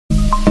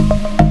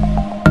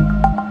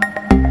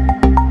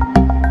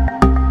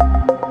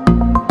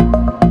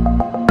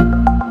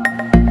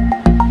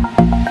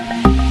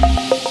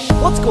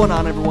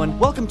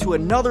to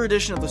another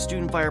edition of the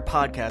Student Fire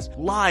Podcast,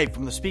 live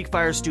from the Speak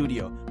Fire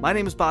studio. My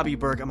name is Bobby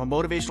Berg. I'm a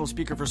motivational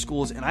speaker for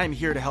schools, and I'm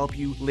here to help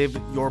you live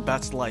your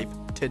best life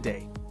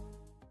today.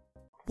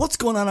 What's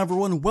going on,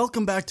 everyone?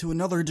 Welcome back to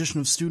another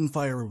edition of Student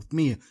Fire with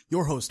me,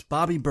 your host,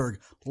 Bobby Berg,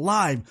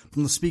 live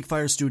from the Speak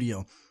Fire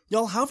studio.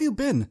 Y'all, how have you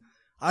been?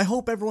 I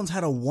hope everyone's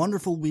had a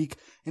wonderful week,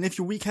 and if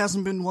your week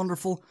hasn't been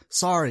wonderful,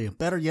 sorry.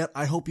 Better yet,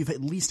 I hope you've at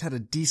least had a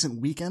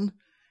decent weekend.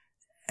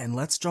 And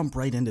let's jump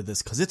right into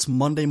this, because it's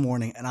Monday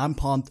morning, and I'm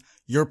pumped,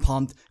 you're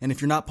pumped, and if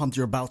you're not pumped,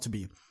 you're about to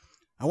be.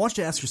 I want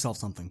you to ask yourself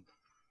something.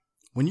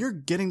 When you're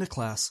getting to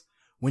class,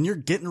 when you're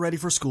getting ready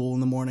for school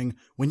in the morning,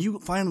 when you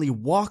finally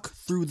walk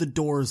through the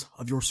doors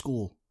of your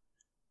school,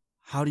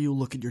 how do you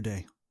look at your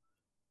day?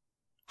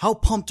 How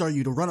pumped are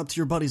you to run up to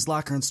your buddy's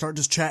locker and start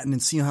just chatting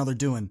and seeing how they're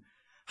doing?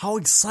 How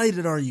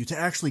excited are you to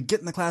actually get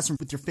in the classroom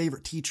with your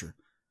favorite teacher?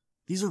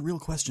 These are real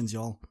questions,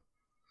 y'all.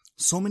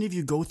 So many of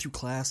you go through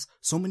class,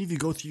 so many of you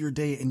go through your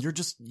day, and you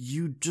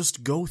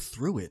just go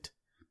through it.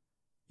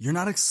 You're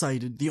not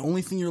excited. The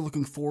only thing you're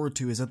looking forward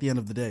to is at the end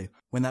of the day,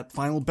 when that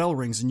final bell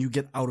rings and you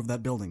get out of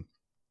that building.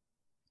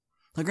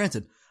 Now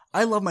granted,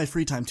 I love my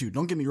free time too,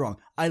 don't get me wrong.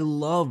 I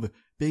love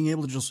being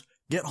able to just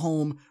get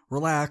home,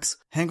 relax,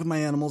 hang with my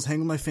animals, hang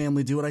with my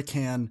family, do what I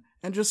can,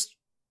 and just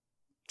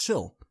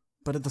chill.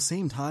 But at the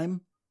same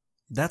time,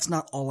 that's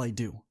not all I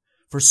do.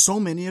 For so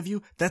many of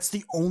you, that's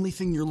the only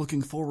thing you're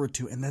looking forward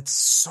to, and that's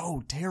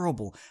so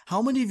terrible.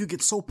 How many of you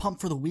get so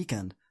pumped for the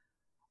weekend?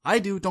 I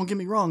do, don't get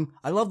me wrong,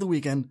 I love the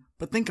weekend,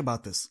 but think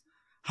about this.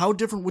 How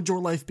different would your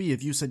life be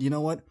if you said, you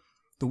know what,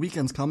 the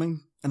weekend's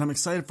coming, and I'm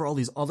excited for all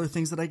these other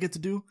things that I get to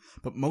do,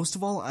 but most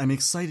of all, I'm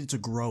excited to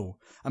grow.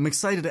 I'm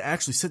excited to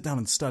actually sit down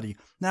and study.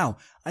 Now,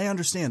 I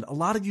understand, a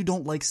lot of you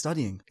don't like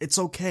studying. It's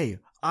okay.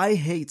 I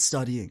hate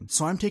studying,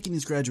 so I'm taking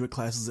these graduate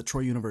classes at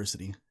Troy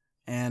University,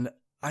 and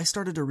I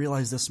started to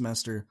realize this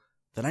semester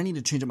that I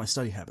needed to change up my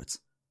study habits.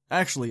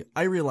 Actually,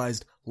 I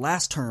realized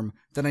last term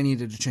that I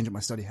needed to change up my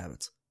study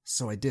habits,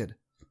 so I did.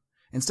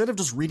 Instead of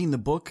just reading the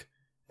book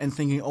and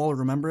thinking, oh, I'll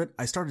remember it,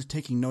 I started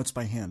taking notes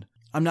by hand.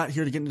 I'm not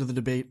here to get into the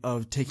debate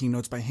of taking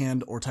notes by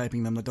hand or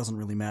typing them. That doesn't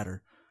really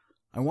matter.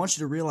 I want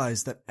you to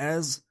realize that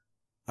as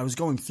I was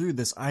going through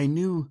this, I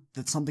knew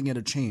that something had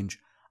to change.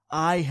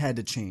 I had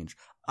to change.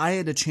 I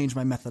had to change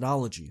my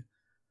methodology.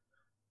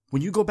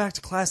 When you go back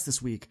to class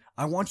this week,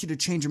 I want you to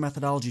change your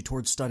methodology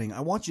towards studying.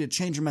 I want you to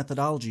change your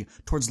methodology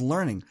towards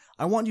learning.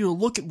 I want you to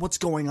look at what's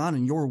going on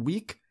in your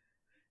week,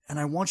 and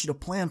I want you to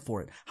plan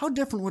for it. How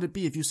different would it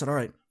be if you said, all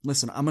right,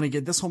 listen, I'm going to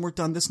get this homework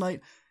done this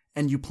night,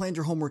 and you planned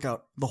your homework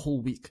out the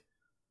whole week?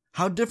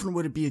 How different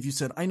would it be if you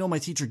said, I know my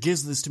teacher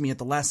gives this to me at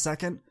the last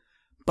second,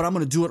 but I'm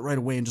going to do it right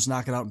away and just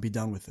knock it out and be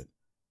done with it?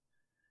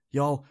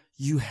 Y'all,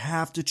 you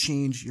have to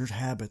change your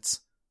habits.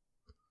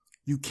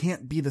 You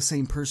can't be the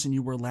same person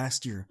you were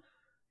last year.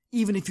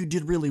 Even if you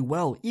did really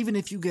well, even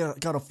if you got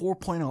a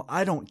 4.0,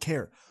 I don't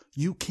care.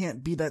 You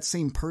can't be that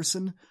same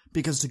person,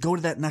 because to go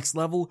to that next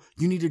level,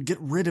 you need to get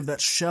rid of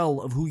that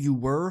shell of who you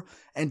were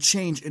and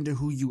change into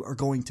who you are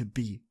going to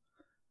be.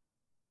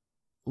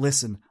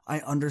 Listen,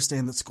 I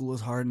understand that school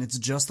is hard and it's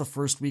just the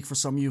first week for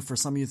some of you. For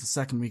some of you, it's the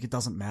second week. It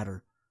doesn't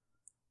matter.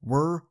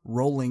 We're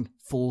rolling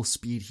full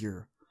speed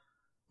here.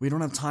 We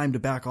don't have time to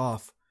back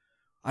off.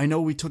 I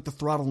know we took the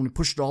throttle and we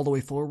pushed it all the way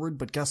forward,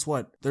 but guess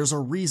what? There's a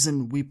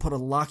reason we put a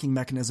locking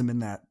mechanism in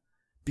that.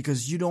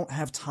 Because you don't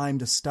have time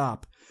to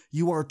stop.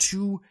 You are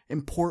too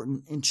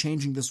important in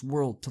changing this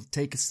world to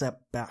take a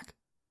step back.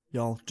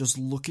 Y'all, just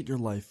look at your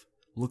life.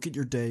 Look at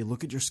your day.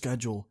 Look at your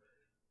schedule.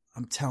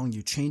 I'm telling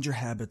you, change your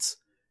habits.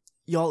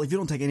 Y'all, if you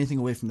don't take anything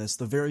away from this,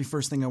 the very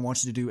first thing I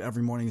want you to do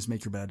every morning is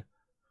make your bed.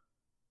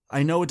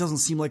 I know it doesn't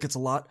seem like it's a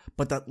lot,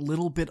 but that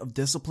little bit of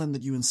discipline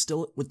that you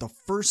instill with the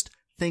first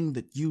thing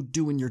that you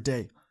do in your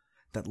day,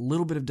 that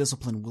little bit of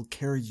discipline will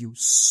carry you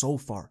so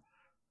far.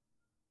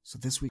 So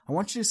this week, I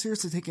want you to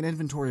seriously take an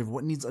inventory of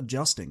what needs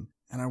adjusting,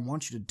 and I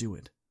want you to do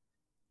it.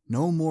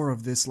 No more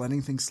of this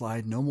letting things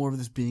slide, no more of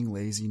this being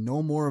lazy,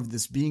 no more of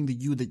this being the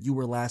you that you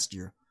were last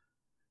year.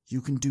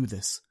 You can do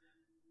this.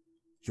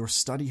 Your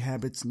study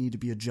habits need to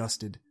be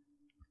adjusted,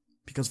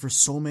 because for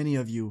so many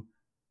of you,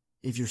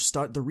 if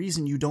the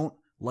reason you don't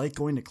like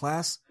going to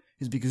class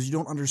is because you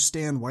don't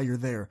understand why you're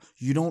there.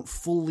 You don't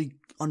fully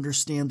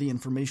understand the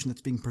information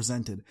that's being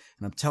presented.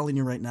 And I'm telling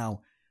you right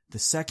now, the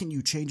second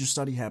you change your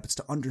study habits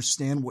to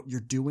understand what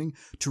you're doing,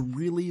 to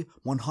really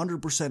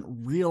 100%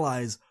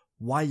 realize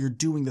why you're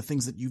doing the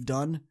things that you've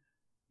done,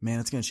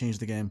 man, it's going to change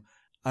the game.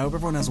 I hope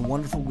everyone has a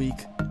wonderful week.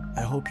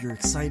 I hope you're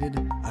excited.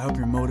 I hope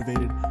you're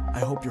motivated. I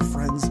hope your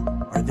friends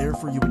are there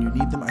for you when you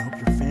need them. I hope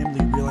your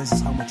family realizes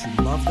how much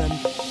you love them.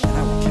 And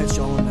I will catch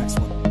y'all in the next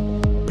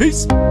one.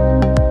 Peace!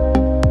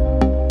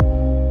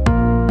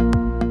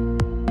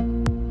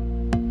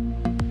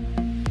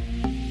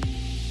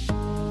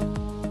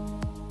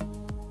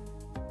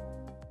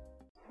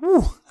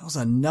 That was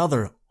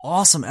another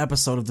awesome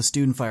episode of the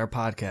Student Fire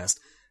Podcast.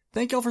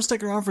 Thank y'all for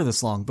sticking around for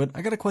this long, but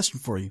I got a question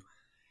for you.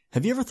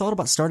 Have you ever thought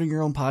about starting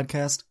your own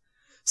podcast?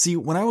 See,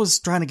 when I was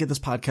trying to get this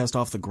podcast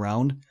off the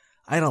ground,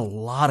 I had a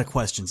lot of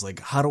questions,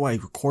 like how do I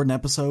record an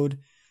episode?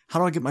 How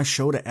do I get my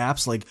show to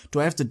apps? Like,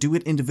 do I have to do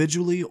it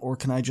individually, or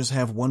can I just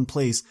have one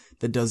place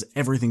that does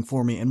everything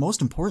for me? And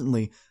most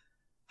importantly,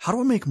 how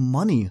do I make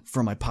money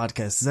from my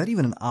podcast? Is that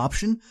even an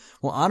option?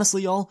 Well,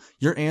 honestly, y'all,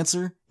 your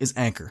answer is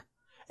Anchor.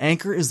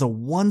 Anchor is the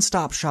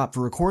one-stop shop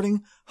for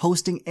recording,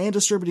 hosting, and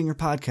distributing your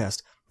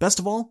podcast. Best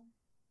of all,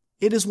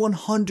 it is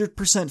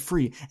 100%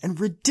 free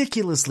and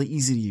ridiculously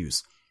easy to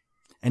use.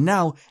 And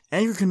now,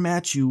 Anchor can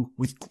match you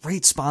with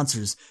great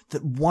sponsors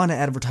that want to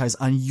advertise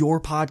on your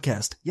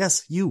podcast.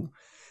 Yes, you.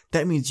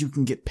 That means you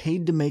can get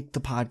paid to make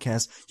the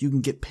podcast. You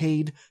can get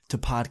paid to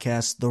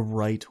podcast the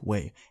right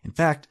way. In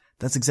fact,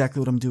 that's exactly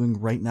what I'm doing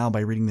right now by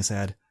reading this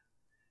ad.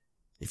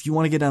 If you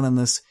want to get in on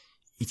this,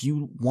 if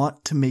you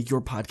want to make your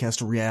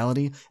podcast a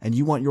reality and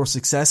you want your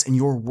success and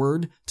your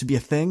word to be a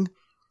thing,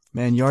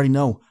 man, you already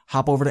know.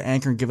 Hop over to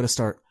Anchor and give it a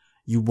start.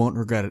 You won't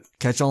regret it.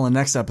 Catch y'all in the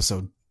next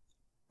episode.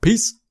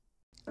 Peace.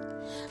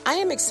 I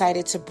am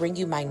excited to bring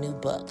you my new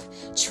book,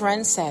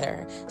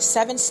 Trendsetter,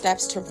 7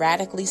 Steps to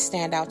Radically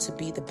Stand Out to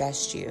Be the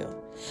Best You.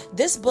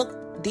 This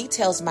book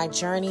details my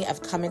journey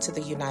of coming to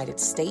the United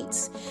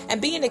States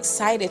and being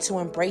excited to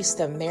embrace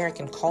the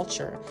American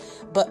culture.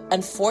 But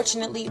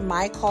unfortunately,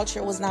 my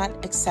culture was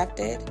not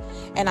accepted,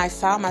 and I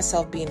found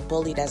myself being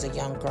bullied as a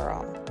young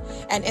girl.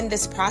 And in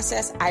this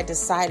process, I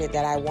decided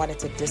that I wanted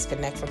to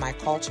disconnect from my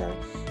culture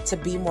to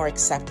be more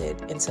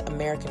accepted into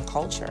American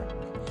culture.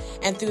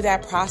 And through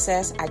that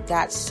process, I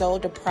got so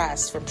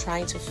depressed from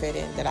trying to fit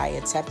in that I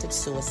attempted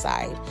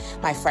suicide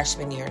my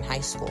freshman year in high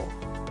school.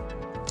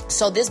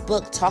 So this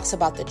book talks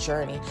about the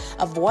journey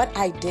of what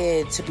I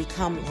did to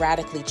become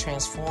radically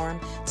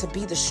transformed, to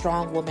be the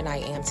strong woman I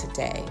am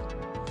today.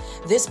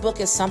 This book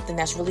is something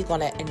that's really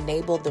going to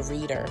enable the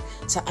reader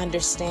to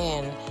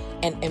understand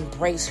and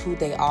embrace who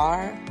they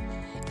are,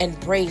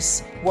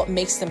 embrace what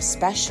makes them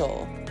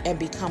special, and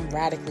become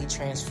radically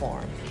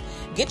transformed.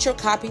 Get your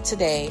copy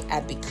today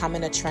at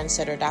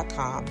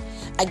becomingatrendsetter.com.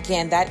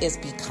 Again, that is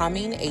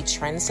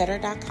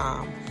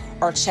becomingatrendsetter.com,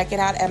 or check it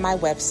out at my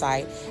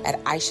website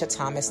at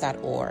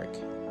aishathomas.org.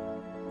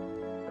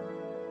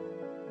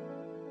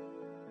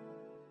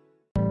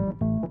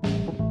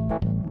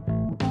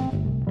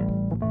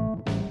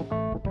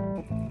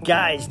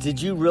 Guys,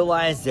 did you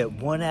realize that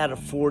 1 out of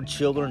 4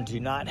 children do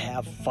not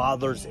have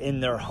fathers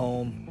in their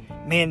home?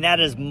 Man, that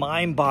is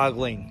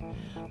mind-boggling.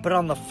 But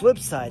on the flip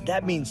side,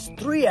 that means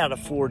 3 out of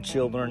 4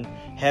 children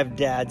have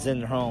dads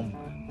in their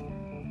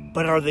home.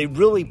 But are they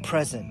really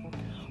present?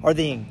 Are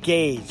they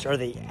engaged? Are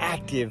they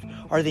active?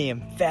 Are they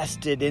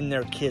invested in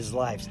their kids'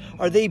 lives?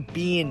 Are they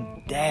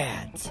being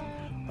dads?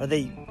 Are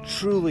they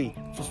truly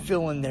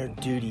fulfilling their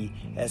duty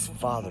as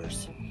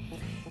fathers?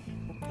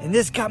 And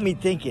this got me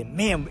thinking,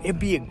 man, it'd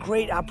be a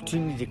great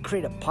opportunity to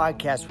create a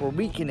podcast where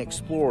we can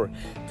explore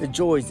the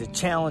joys, the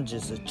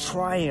challenges, the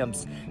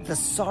triumphs, the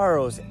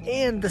sorrows,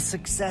 and the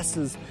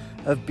successes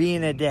of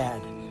being a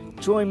dad.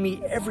 Join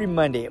me every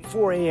Monday at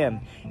 4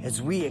 a.m.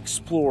 as we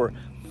explore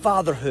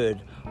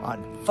fatherhood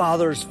on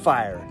Father's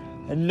Fire,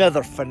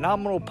 another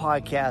phenomenal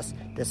podcast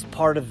that's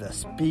part of the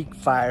Speak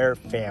Fire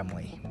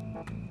family.